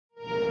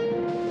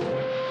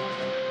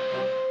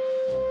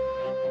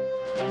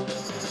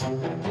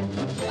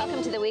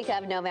Welcome to the week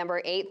of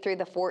November 8th through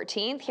the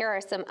 14th. Here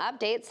are some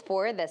updates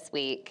for this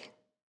week.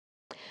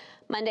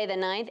 Monday the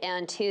 9th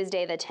and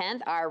Tuesday the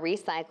 10th are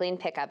recycling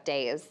pickup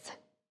days.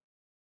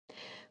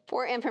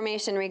 For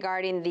information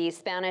regarding the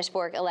Spanish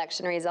Fork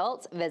election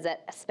results,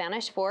 visit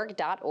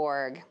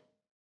SpanishFork.org.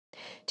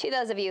 To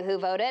those of you who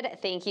voted,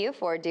 thank you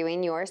for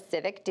doing your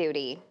civic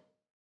duty.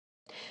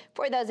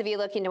 For those of you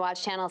looking to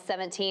watch Channel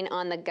 17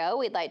 on the go,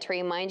 we'd like to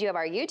remind you of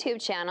our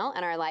YouTube channel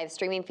and our live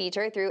streaming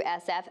feature through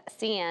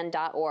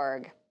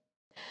sfcn.org.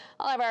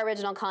 All of our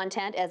original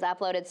content is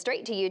uploaded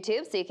straight to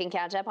YouTube, so you can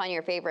catch up on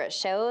your favorite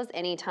shows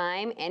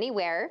anytime,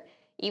 anywhere,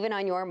 even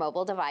on your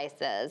mobile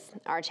devices.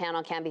 Our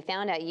channel can be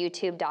found at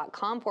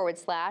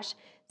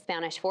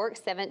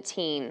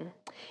youtube.com/SpanishFork17.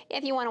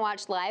 If you want to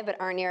watch live but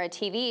aren't near a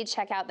TV,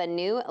 check out the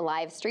new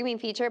live streaming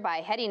feature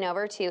by heading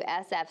over to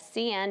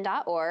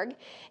sfcn.org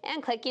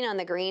and clicking on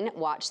the green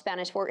Watch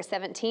Spanish Fork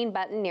 17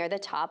 button near the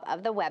top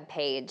of the web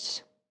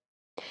page.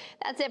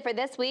 That's it for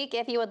this week.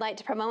 If you would like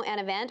to promote an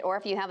event or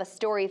if you have a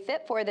story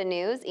fit for the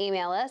news,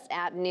 email us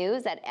at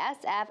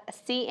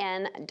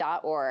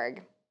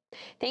news@sfcn.org.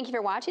 Thank you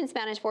for watching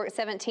Spanish Fork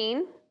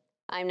 17.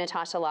 I'm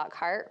Natasha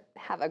Lockhart.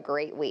 Have a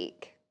great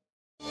week.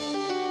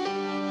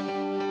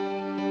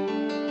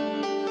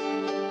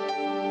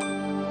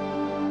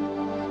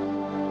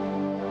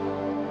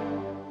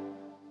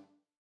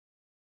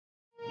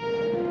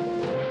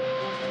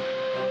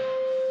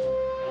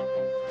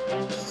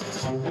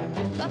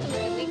 Welcome to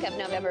the week of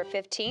November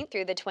 15th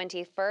through the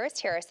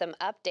 21st. Here are some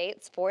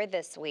updates for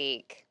this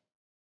week.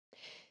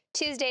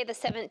 Tuesday the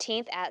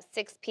 17th at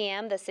 6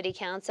 p.m., the City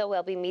Council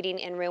will be meeting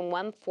in room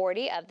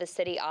 140 of the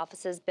City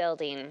Offices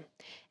building.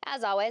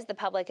 As always, the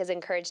public is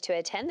encouraged to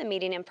attend the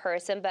meeting in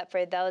person, but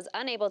for those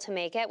unable to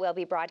make it, we'll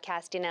be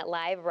broadcasting it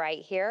live right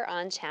here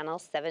on Channel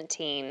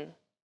 17.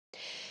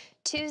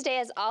 Tuesday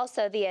is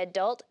also the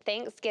Adult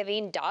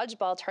Thanksgiving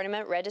Dodgeball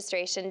Tournament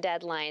registration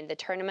deadline. The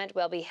tournament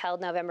will be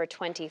held November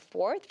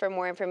 24th. For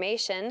more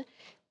information,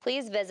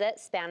 please visit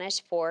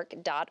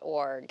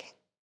SpanishFork.org.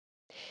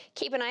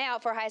 Keep an eye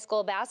out for high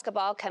school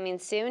basketball coming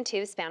soon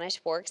to Spanish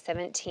Fork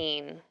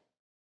 17.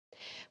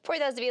 For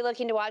those of you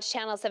looking to watch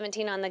Channel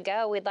 17 on the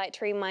go, we'd like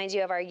to remind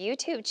you of our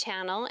YouTube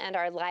channel and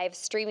our live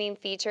streaming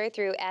feature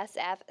through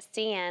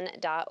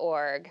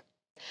sfcn.org.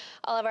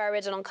 All of our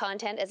original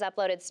content is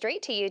uploaded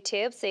straight to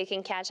YouTube, so you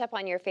can catch up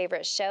on your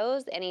favorite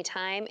shows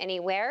anytime,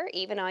 anywhere,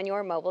 even on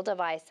your mobile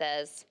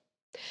devices.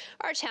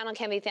 Our channel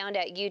can be found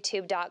at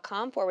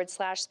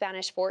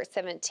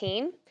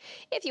youtube.com/SpanishFork17.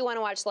 If you want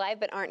to watch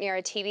live but aren't near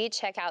a TV,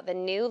 check out the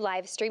new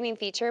live streaming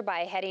feature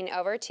by heading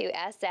over to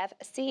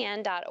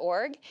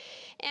sfcn.org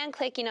and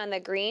clicking on the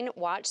green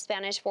Watch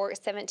Spanish Fork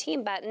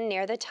 17 button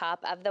near the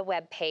top of the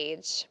web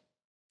page.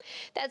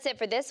 That's it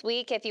for this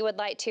week. If you would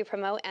like to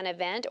promote an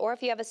event or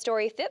if you have a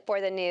story fit for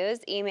the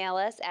news, email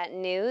us at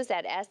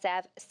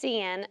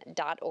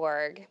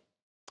news@sfcn.org.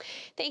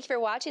 Thank you for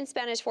watching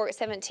Spanish Fork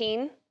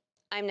 17.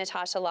 I'm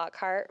Natasha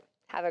Lockhart.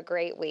 Have a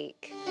great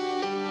week.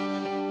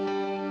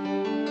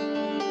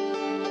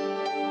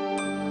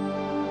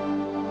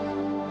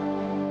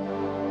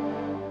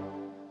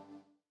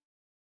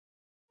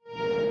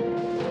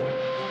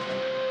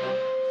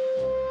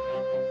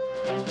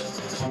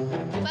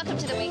 Welcome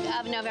to the week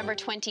of November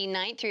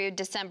 29th through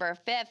December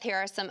 5th. Here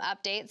are some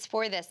updates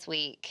for this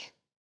week.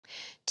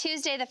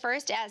 Tuesday the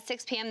 1st at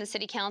 6 p.m., the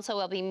City Council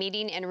will be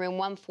meeting in room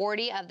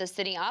 140 of the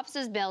City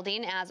Offices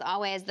building. As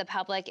always, the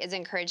public is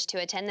encouraged to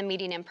attend the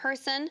meeting in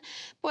person,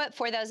 but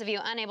for those of you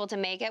unable to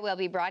make it, we'll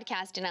be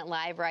broadcasting it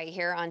live right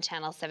here on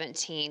Channel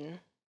 17.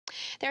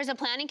 There's a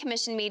Planning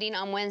Commission meeting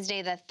on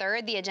Wednesday the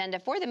 3rd. The agenda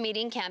for the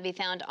meeting can be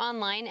found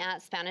online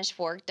at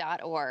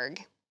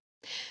SpanishFork.org.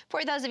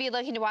 For those of you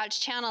looking to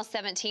watch Channel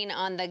 17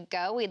 on the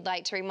go, we'd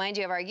like to remind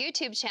you of our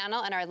YouTube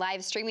channel and our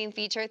live streaming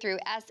feature through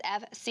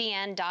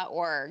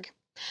sfcn.org.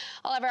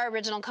 All of our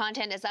original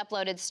content is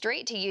uploaded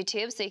straight to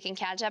YouTube, so you can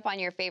catch up on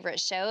your favorite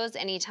shows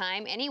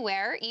anytime,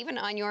 anywhere, even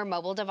on your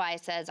mobile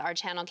devices. Our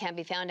channel can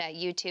be found at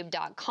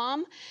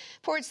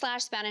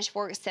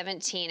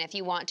youtube.com/SpanishFork17. If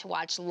you want to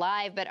watch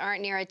live but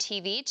aren't near a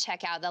TV,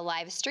 check out the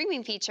live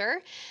streaming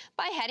feature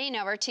by heading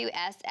over to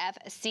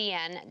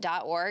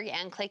sfcn.org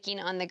and clicking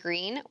on the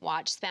green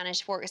Watch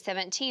Spanish Fork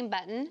 17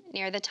 button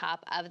near the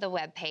top of the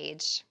web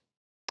page.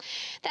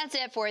 That's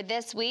it for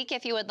this week.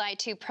 If you would like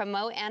to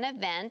promote an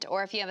event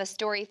or if you have a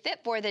story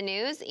fit for the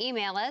news,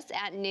 email us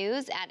at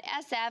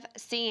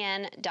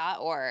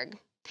news@sfcn.org.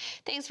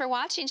 Thanks for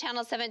watching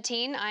Channel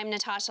 17. I'm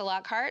Natasha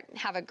Lockhart.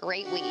 Have a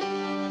great week.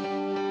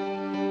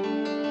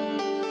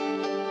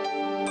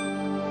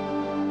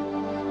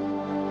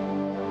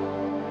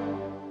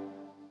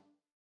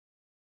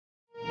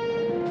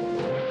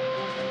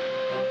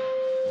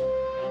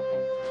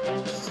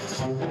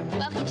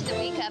 Welcome to the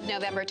week of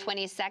November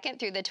 22nd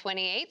through the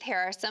 28th. Here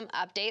are some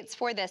updates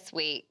for this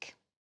week.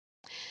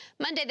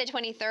 Monday the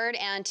 23rd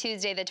and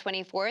Tuesday the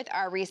 24th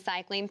are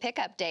recycling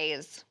pickup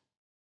days.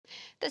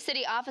 The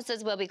city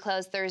offices will be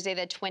closed Thursday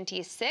the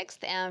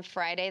 26th and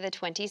Friday the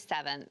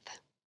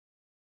 27th.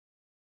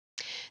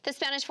 The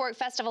Spanish Fork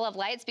Festival of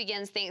Lights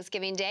begins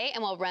Thanksgiving Day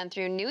and will run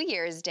through New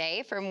Year's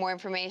Day. For more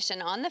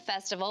information on the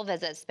festival,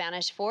 visit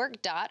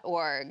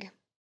SpanishFork.org.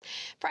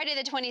 Friday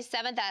the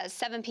 27th at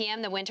 7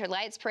 p.m., the Winter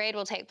Lights Parade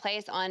will take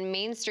place on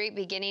Main Street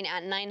beginning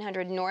at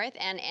 900 North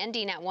and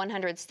ending at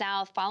 100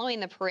 South. Following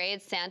the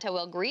parade, Santa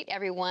will greet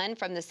everyone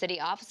from the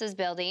city offices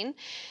building.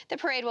 The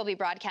parade will be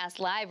broadcast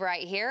live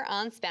right here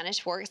on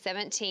Spanish Fork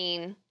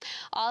 17.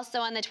 Also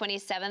on the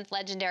 27th,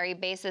 legendary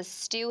bassist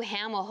Stu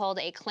Hamm will hold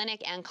a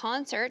clinic and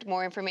concert.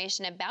 More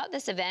information about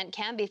this event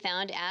can be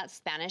found at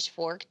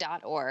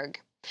SpanishFork.org.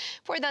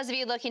 For those of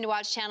you looking to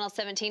watch Channel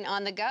 17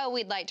 on the go,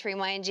 we'd like to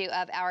remind you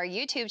of our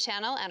YouTube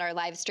channel and our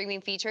live streaming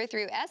feature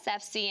through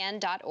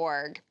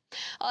sfcn.org.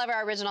 All of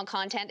our original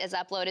content is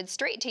uploaded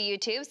straight to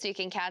YouTube, so you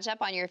can catch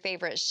up on your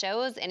favorite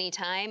shows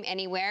anytime,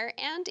 anywhere,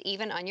 and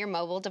even on your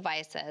mobile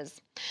devices.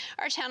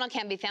 Our channel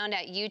can be found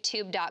at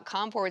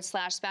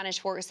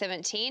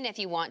youtube.com/SpanishFork17 if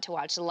you want to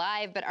watch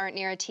live but aren't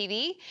near a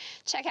TV.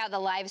 Check out the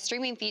live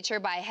streaming feature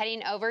by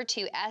heading over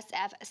to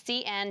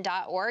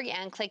sfcn.org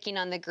and clicking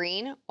on the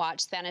green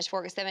Watch Spanish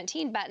Fork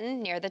 17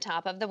 button near the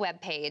top of the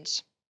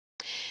webpage.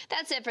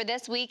 That's it for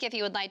this week. If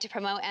you would like to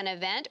promote an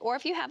event or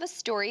if you have a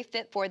story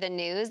fit for the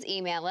news,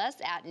 email us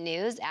at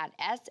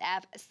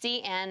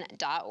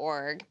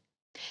news@sfcn.org.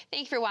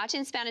 Thank you for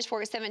watching Spanish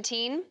Fork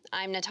 17.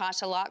 I'm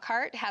Natasha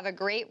Lockhart. Have a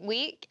great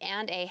week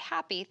and a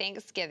happy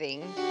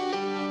Thanksgiving.